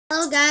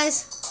Hello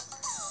guys,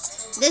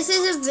 this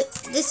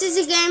is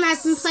a game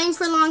I've been playing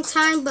for a long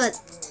time, but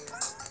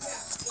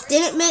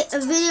didn't make a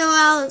video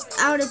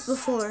out it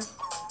before.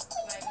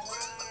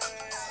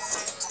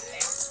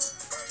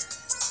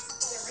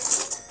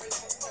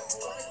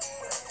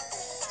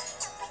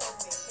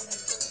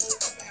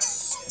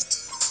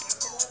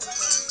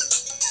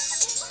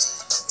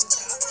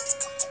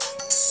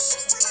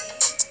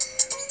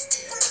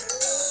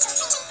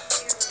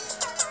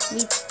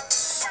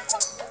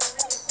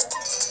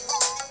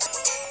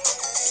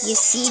 You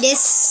see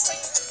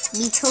this?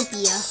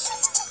 Miitopia.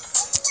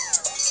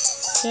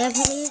 I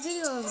haven't made a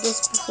video of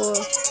this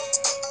before.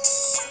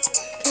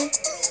 Okay.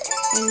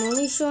 I'm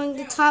only showing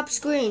the top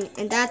screen,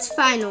 and that's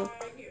final.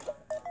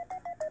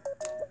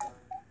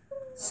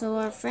 So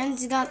our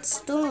friends got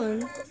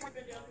stolen,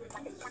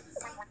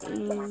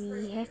 and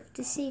we have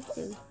to save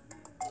them.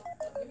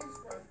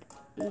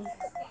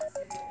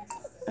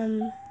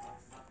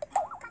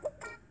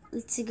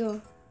 Let's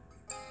go.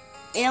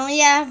 I only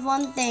have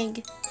one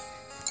thing.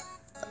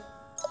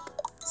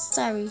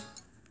 Sorry.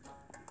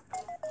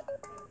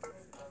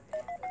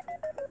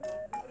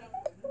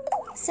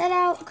 Set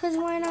out, because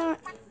why not?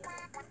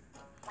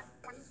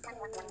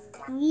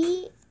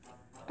 We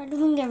are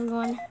doing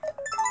everyone.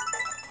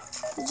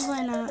 Because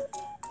why not?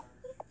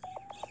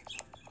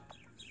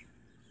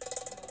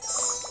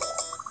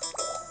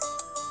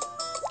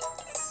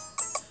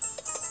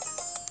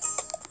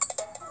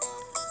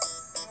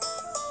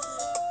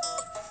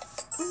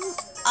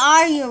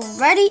 Are you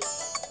ready?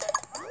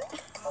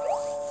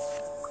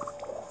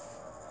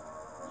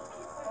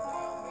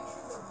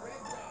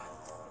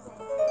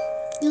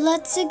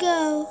 Let's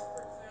go,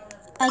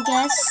 I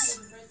guess.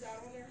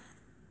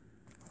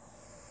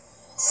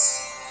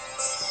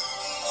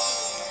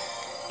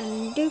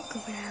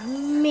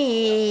 Underground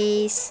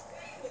maze.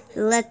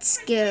 Let's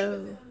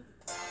go.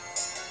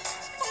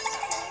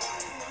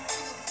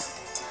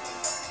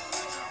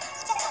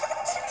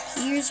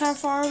 Here's how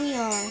far we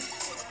are.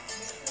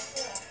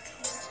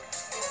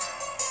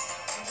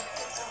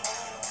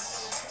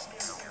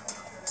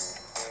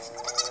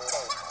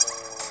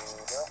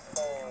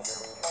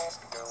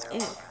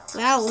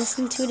 Wow,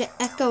 listen to the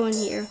echo in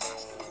here.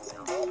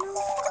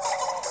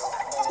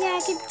 Yeah,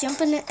 I keep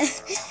jumping it,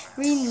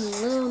 reading a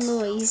little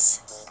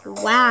noise.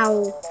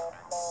 Wow.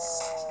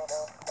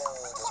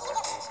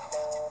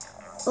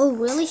 Oh,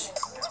 really?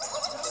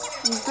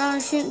 I probably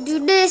shouldn't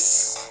do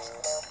this.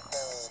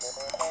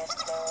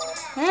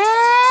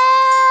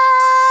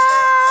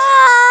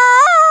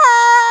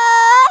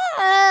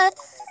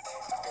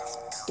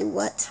 Do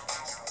what?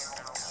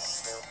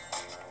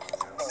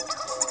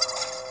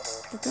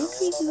 Did they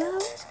freak you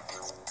out?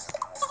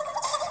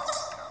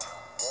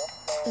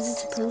 Is it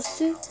supposed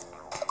to?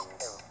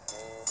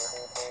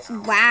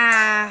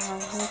 Wow,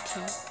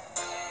 okay.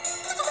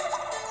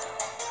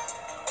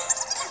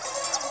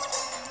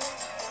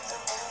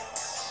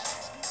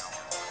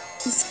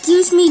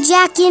 Excuse me,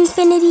 Jackie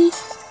Infinity.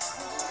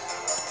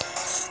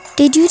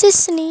 Did you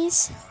just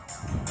sneeze?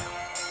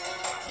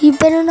 You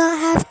better not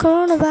have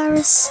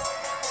coronavirus.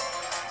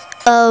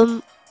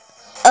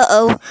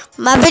 Uh-oh.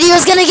 My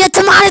video's gonna get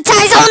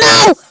demonetized. Oh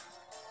no!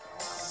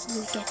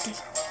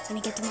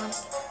 Gonna get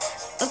demonetized.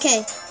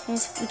 Okay,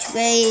 which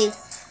way?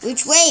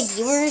 Which way,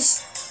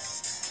 viewers?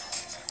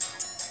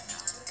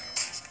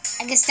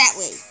 I guess that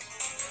way.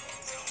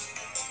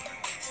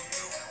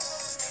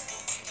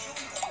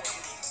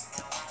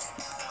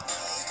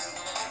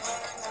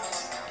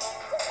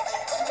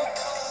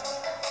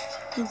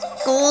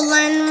 Gold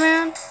line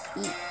around?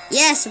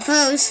 Yeah, I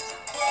suppose.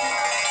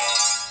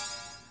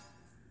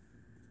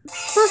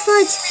 Boss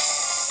fight.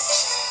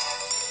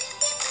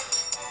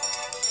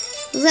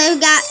 So we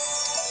got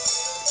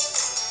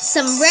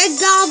some red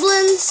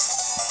goblins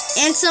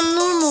and some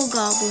normal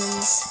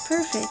goblins.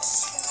 Perfect.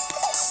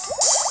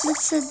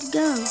 Let's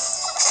go.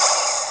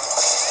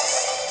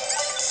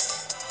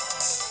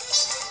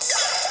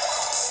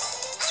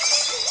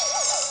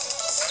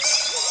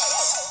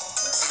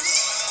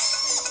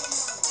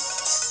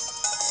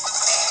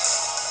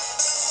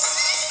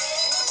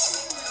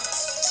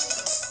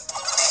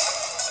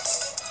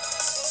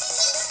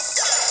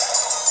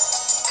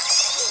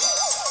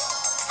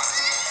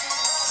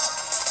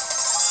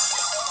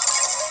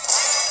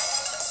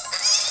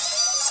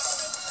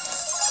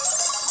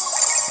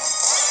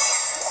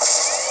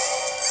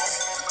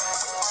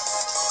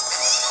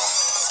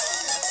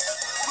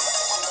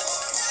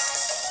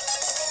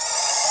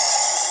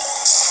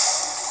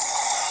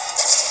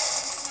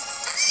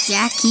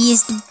 Jackie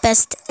is the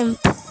best imp.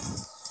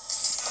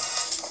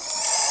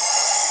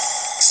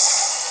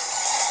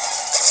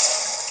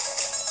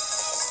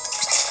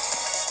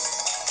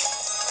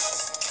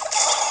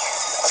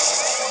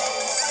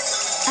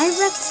 I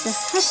wrecked the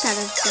heck out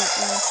of that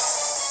one.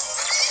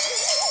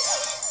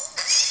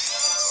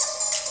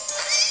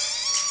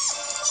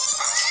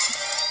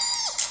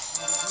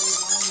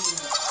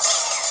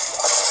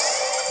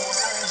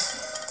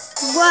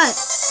 What?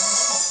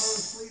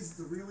 Please, it's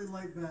a really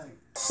light bag.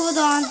 Hold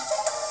on.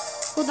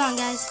 Hold on,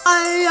 guys.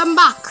 I am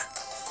back.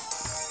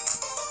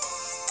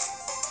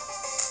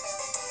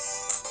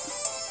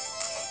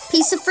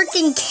 piece of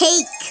freaking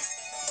cake.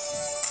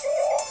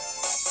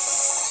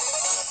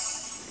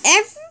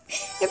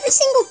 Every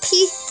single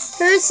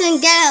person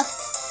get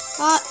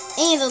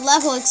any of the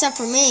level except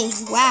for me.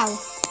 Wow.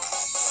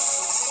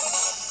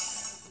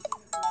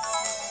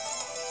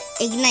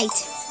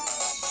 Ignite.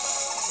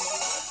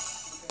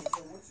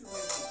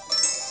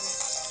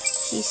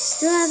 She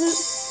still hasn't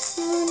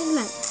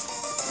ignite.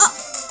 Oh,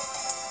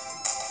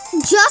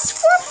 just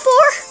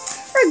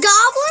for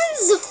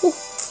goblins?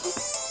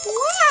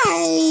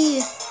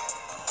 Why?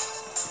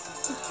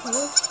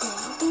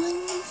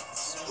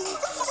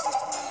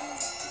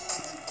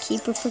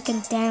 Keep her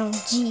freaking down,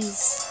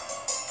 jeez.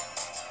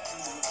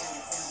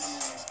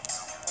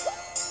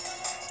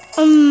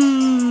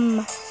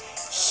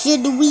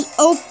 Should we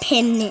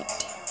open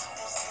it?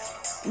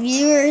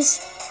 Viewers,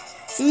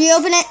 should we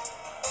open it?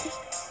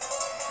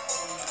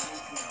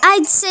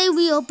 I'd say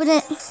we open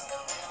it.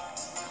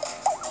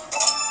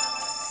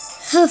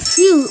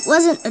 Phew, it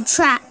wasn't a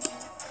trap.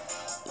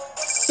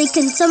 They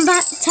can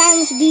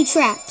sometimes be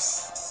traps.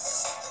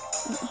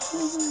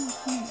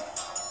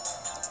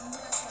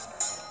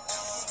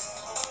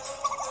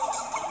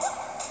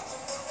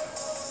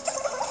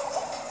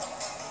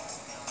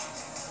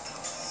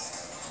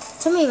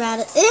 Tell me about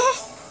it.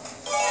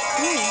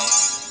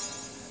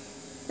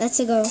 Let's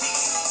go.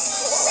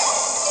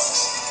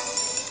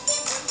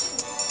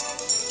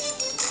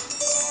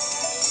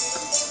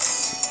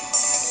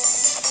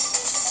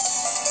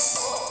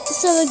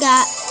 So we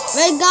got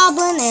Red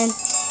Goblin and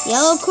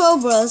Yellow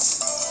Cobras.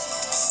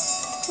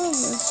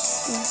 Yes.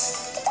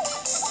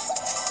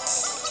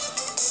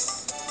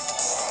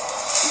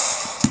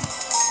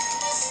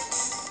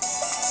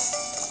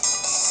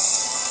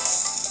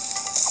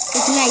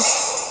 Ignite.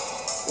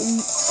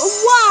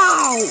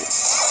 Wow.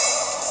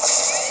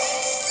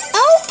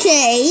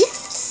 Okay.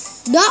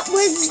 That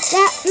was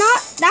not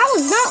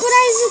what I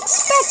was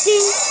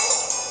expecting.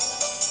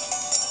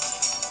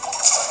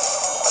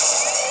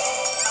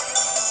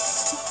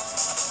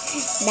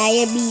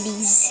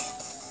 Diabetes.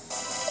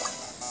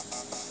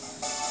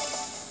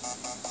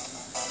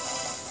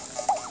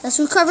 Let's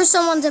recover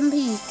someone's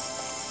MP.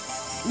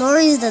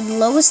 Lori is the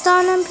lowest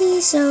on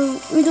MP, so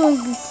we're going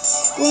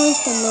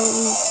for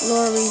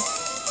Lori.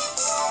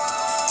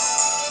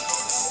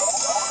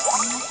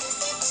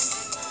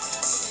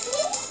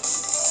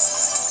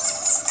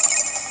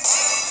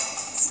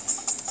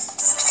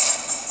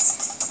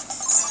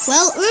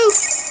 Well, oof.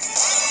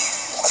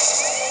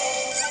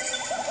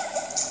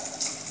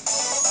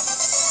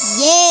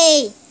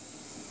 Yay!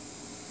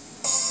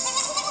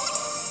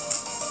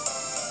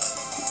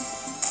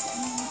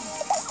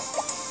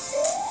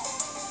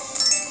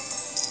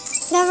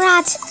 The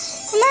rat.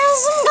 And now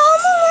some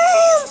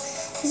goblin.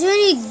 Is there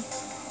any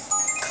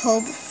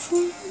cobra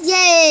food?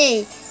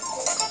 Yay!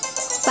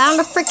 Found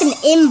a freaking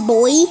imp,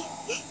 boy.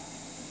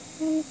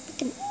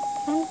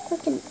 Found a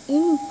freaking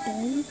imp,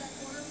 boy.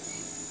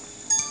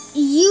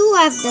 You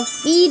have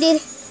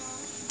defeated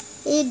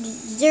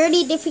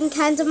 30 different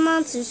kinds of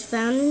monsters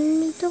found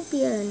in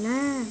miitopia.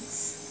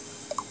 Nice.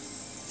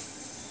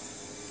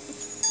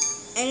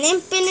 An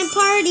infinite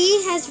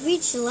party has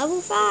reached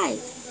level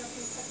 5.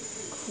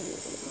 Cool.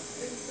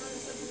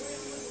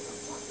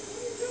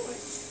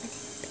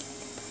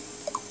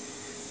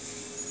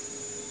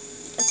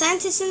 A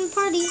scientist in the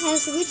party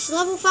has reached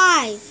level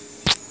 5.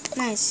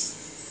 Nice.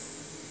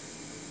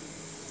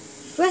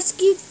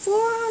 Rescued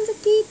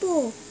 400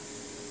 people.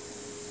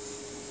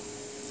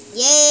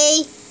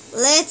 Yay!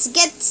 Let's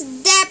get to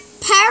that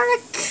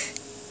park.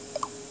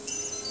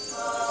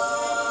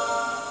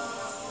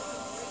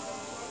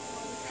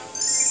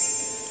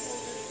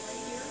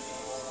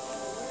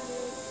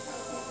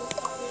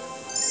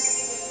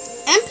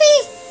 MP?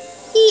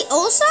 He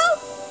also?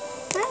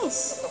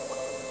 Nice.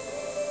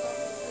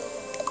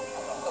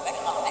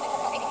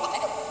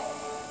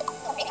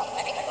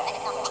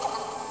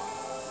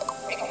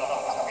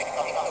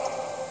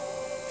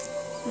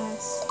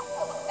 Nice.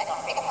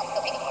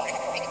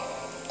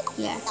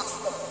 Yeah.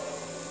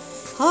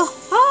 Ha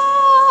ha!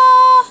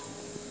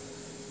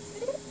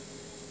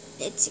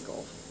 Let's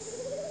go.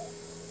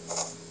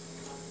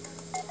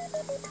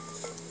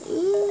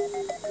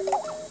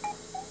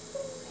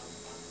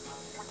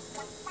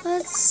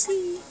 Let's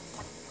see.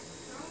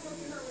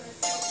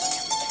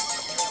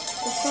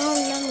 We found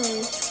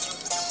memory.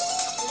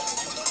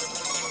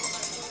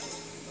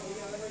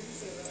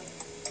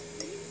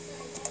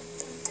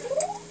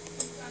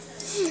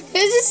 I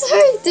just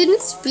sorry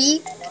didn't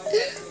speak.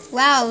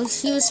 Wow,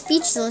 he was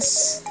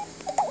speechless.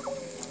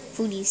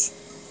 Foodies.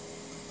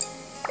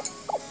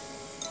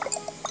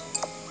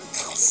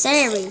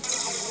 Sorry.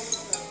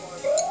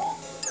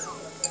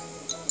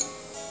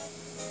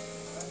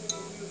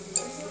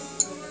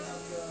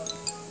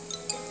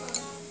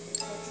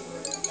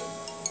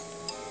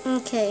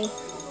 Okay.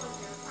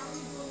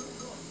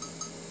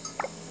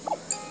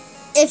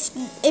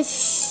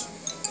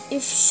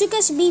 If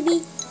Sugar's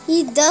baby,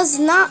 he does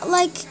not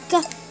like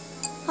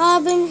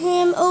having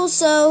him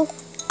also,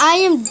 I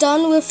am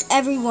done with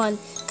everyone,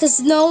 cause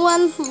no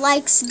one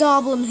likes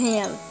Goblin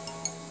Ham.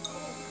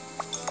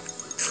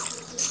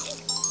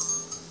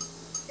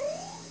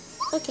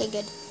 Okay,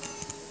 good.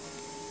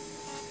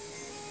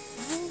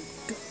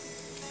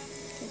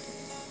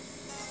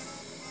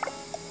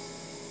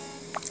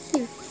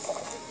 Here.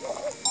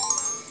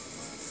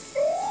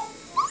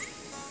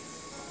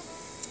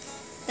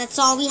 That's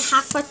all we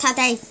have for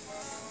today.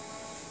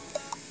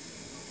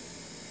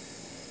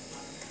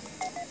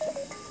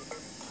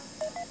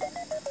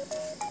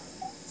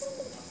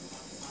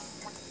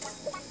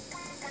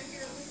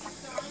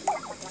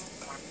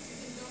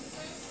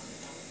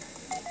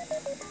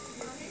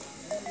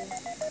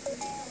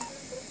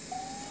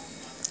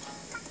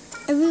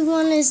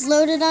 Everyone is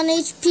loaded on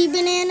HP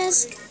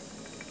bananas.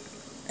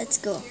 Let's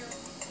go.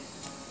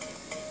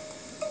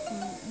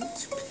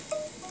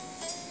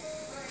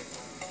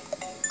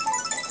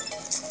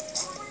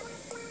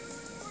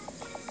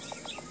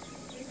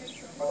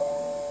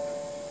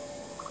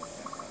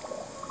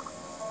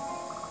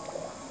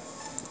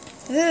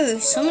 Ooh,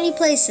 so many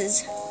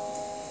places.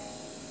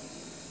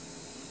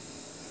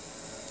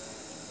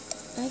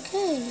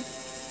 Okay.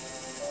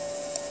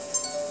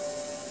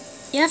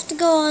 You have to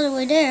go all the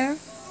way there.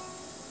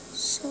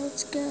 So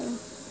let's go.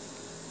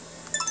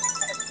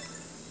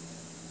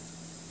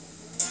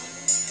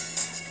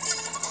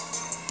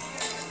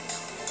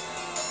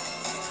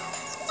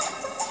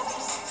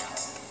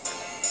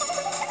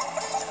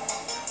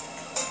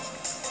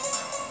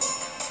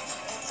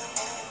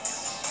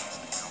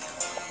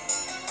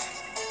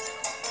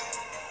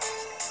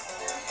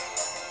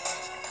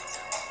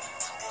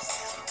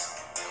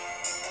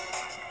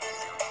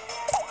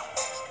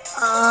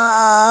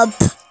 Up.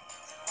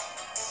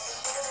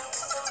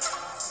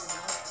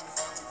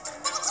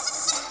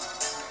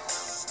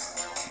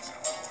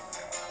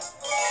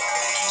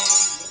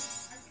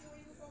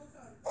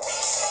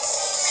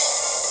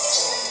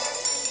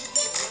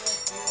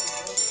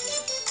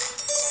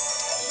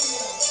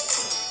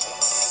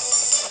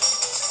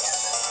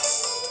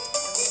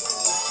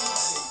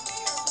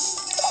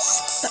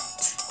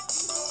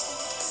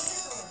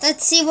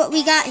 Let's see what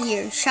we got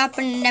here.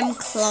 Sharpen them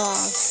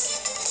claws.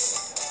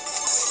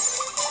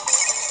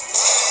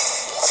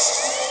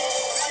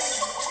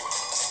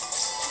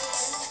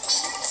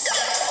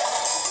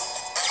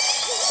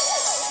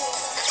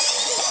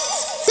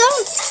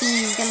 Don't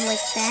tease them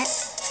like that.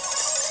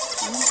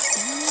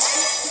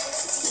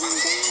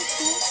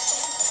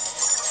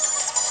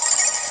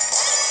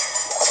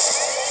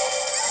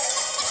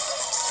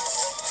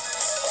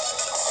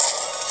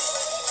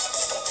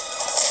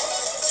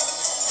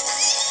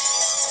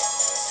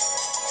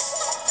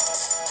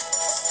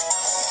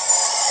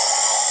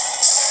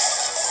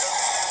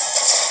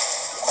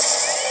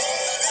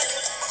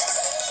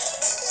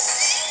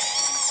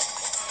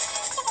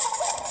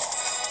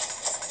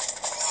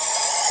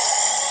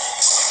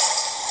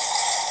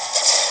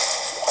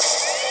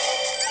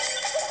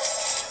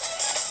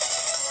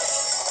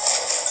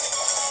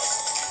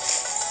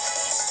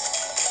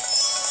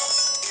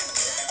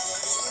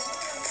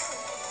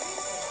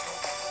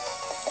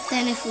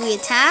 Then if we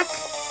attack,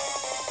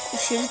 we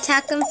should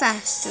attack them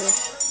faster.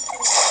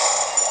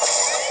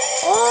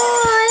 Oh,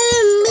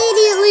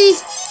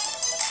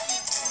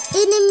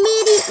 it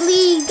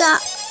immediately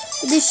got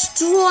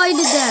destroyed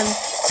them.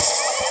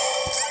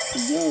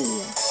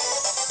 Yeah.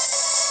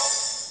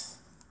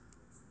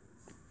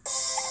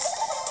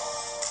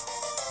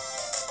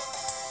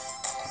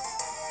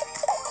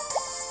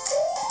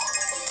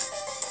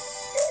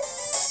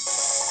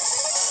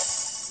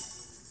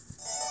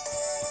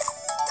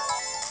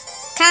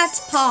 Cat's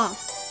paw.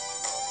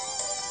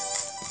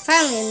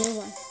 Finally a new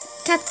one.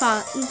 Cat's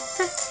paw.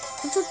 Inflict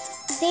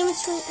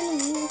damage to an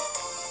enemy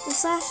with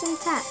slash and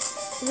tap.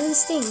 It really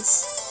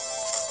stings.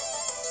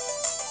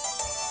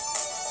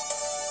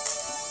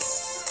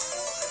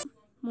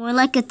 More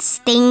like it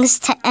stings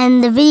to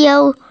end the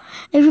video.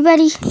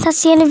 Everybody,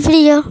 that's the end of the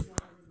video.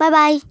 Bye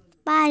bye.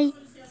 Bye.